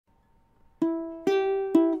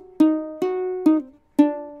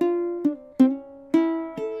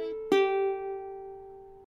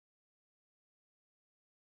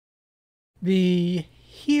The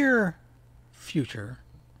here future,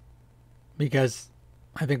 because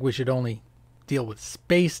I think we should only deal with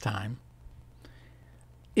space-time,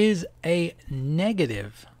 is a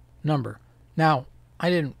negative number. Now, I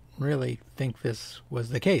didn't really think this was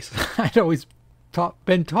the case. I'd always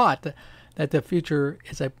been taught that the future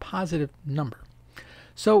is a positive number.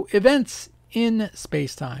 So events in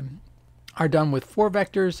space-time are done with 4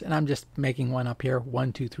 vectors, and I'm just making one up here,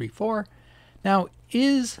 1, 2, 3, 4. Now,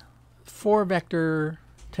 is 4-vector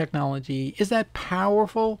technology, is that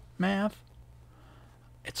powerful math?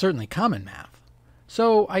 It's certainly common math.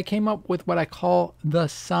 So I came up with what I call the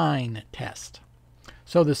sign test.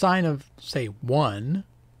 So the sign of, say, 1,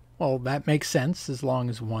 well, that makes sense as long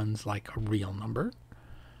as 1's like a real number.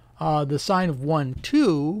 The sign of 1,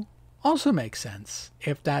 2 also makes sense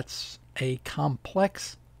if that's a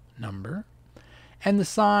complex number. And the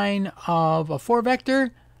sign of a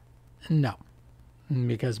 4-vector, no,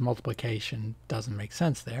 because multiplication doesn't make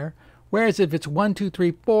sense there. Whereas if it's 1, 2,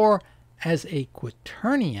 3, 4 as a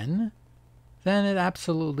quaternion, then it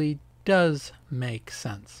absolutely does make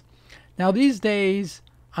sense. Now these days,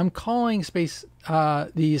 I'm calling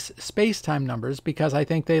these space-time numbers because I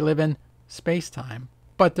think they live in space-time,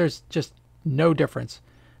 but there's just no difference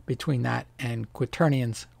between that and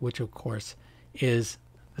quaternions, which of course is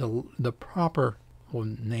the proper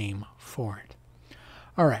name for it.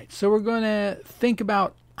 All right, so we're going to think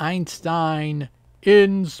about Einstein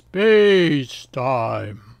in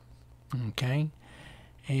space-time. Okay,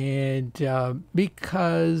 and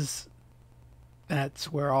because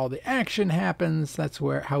that's where all the action happens, that's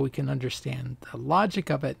how we can understand the logic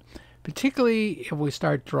of it, particularly if we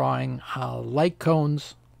start drawing light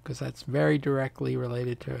cones, because that's very directly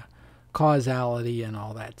related to causality and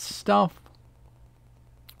all that stuff.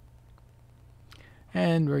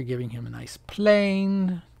 And we're giving him a nice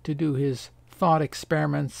plane to do his thought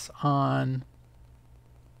experiments on.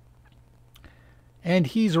 And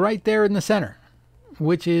he's right there in the center,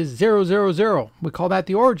 which is 0, 0, 0. We call that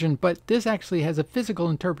the origin, but this actually has a physical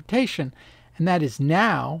interpretation, and that is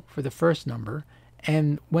now for the first number.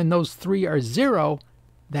 And when those 3 are 0,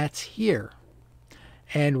 that's here.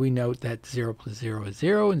 And we note that 0 plus 0 is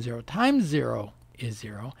 0, and 0 times 0 is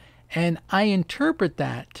 0. And I interpret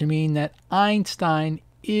that to mean that Einstein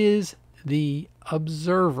is the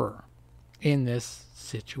observer in this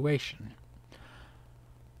situation.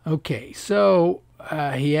 Okay, so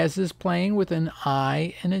he has this plane with an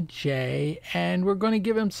I and a J, and we're going to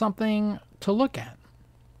give him something to look at.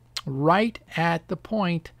 Right at the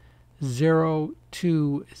point 0,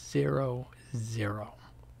 2, 0, 0.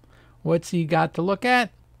 What's he got to look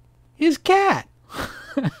at? His cat.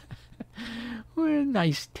 A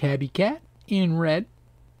nice tabby cat in red.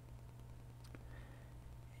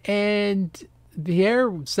 And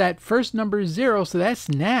there's that first number 0, so that's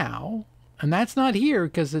now. And that's not here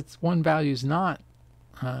because it's one value is not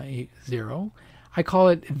 0. I call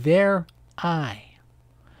it their I.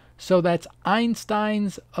 So that's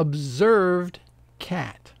Einstein's observed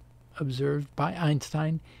cat, observed by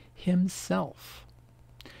Einstein himself.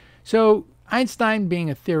 So Einstein, being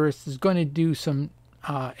a theorist, is going to do some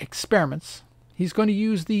experiments. He's going to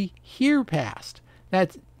use the here past.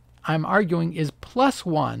 That I'm arguing is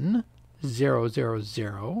 +1, 0, 0,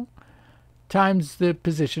 0, times the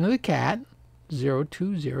position of the cat, 0,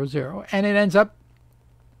 2, 0, 0, and it ends up,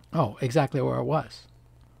 oh, exactly where it was.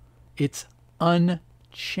 It's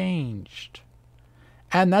unchanged.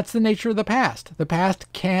 And that's the nature of the past. The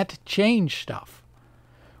past can't change stuff.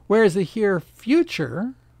 Whereas the here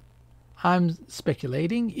future, I'm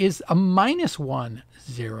speculating, is a -1,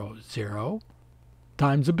 0, 0,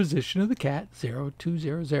 times the position of the cat, 0, 2,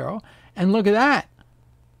 0, 0. And look at that.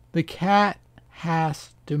 The cat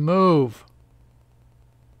has to move.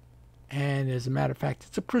 And as a matter of fact,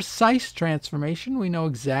 it's a precise transformation. We know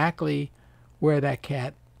exactly where that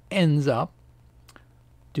cat ends up,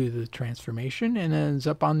 do the transformation, and ends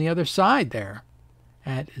up on the other side there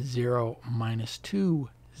at 0, -2,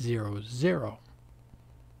 0, 0.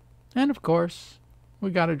 And of course, we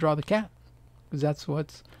got to draw the cat, because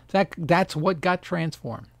that's what got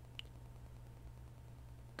transformed.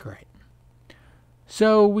 Great.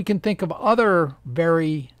 So we can think of other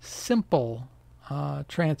very simple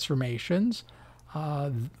transformations,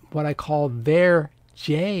 what I call their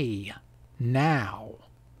J now.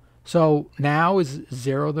 So now is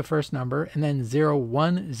 0, the first number, and then 0,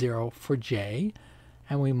 1, 0 for J,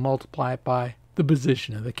 and we multiply it by the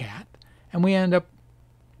position of the cat, and we end up,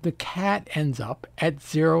 the cat ends up at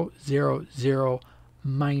 0, 0, 0,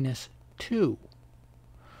 -2.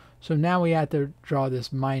 So now we have to draw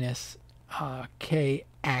this minus k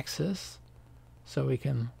axis, so we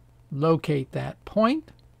can locate that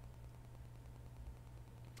point.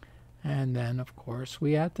 And then, of course,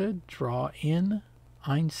 we have to draw in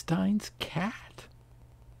Einstein's cat.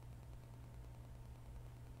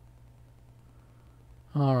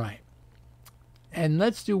 All right. And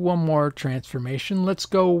let's do one more transformation. Let's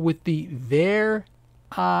go with the there,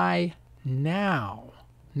 I, now.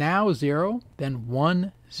 Now 0, then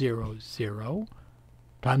 1, 0, 0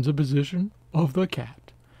 times the position of the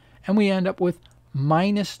cat. And we end up with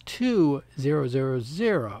minus 2, 0, 0,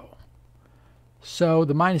 0. So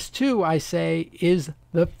the minus 2, I say, is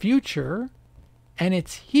the future, and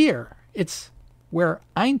it's here. It's where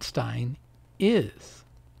Einstein is.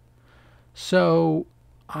 So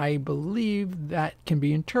I believe that can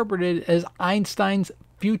be interpreted as Einstein's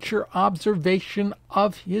future observation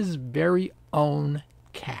of his very own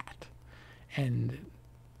cat. And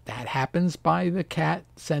that happens by the cat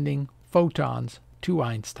sending photons to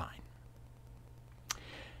Einstein.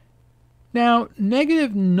 Now,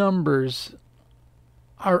 negative numbers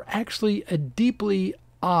are actually a deeply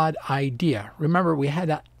odd idea. Remember, we had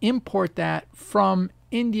to import that from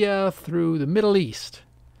India through the Middle East.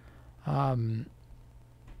 And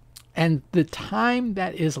the time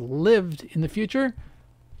that is lived in the future,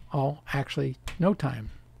 oh, actually, no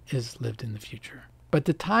time is lived in the future. But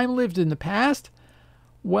the time lived in the past,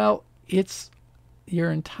 well, it's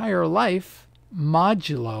your entire life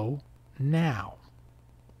modulo now.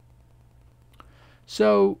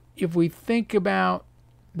 So if we think about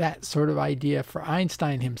that sort of idea for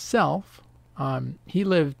Einstein himself, he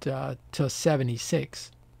lived till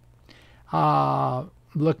 76.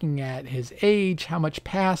 Looking at his age, how much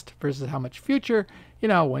past versus how much future,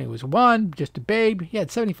 when he was 1, just a babe, he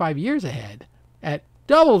had 75 years ahead. At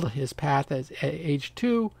doubled his path at age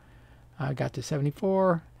 2, got to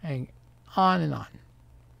 74, and on and on.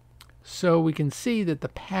 So we can see that the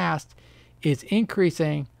past is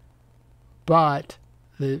increasing, but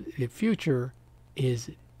the future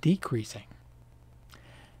is decreasing.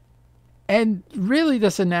 And really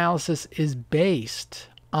this analysis is based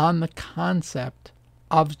on the concept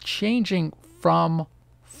of changing from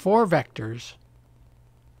 4 vectors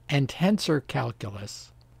and tensor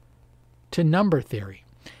calculus to number theory.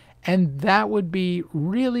 And that would be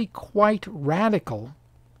really quite radical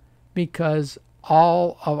because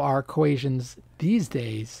all of our equations these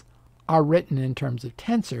days are written in terms of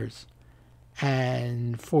tensors.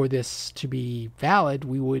 And for this to be valid,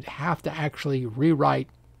 we would have to actually rewrite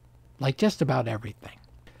like just about everything.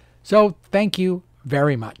 So thank you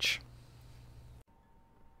very much.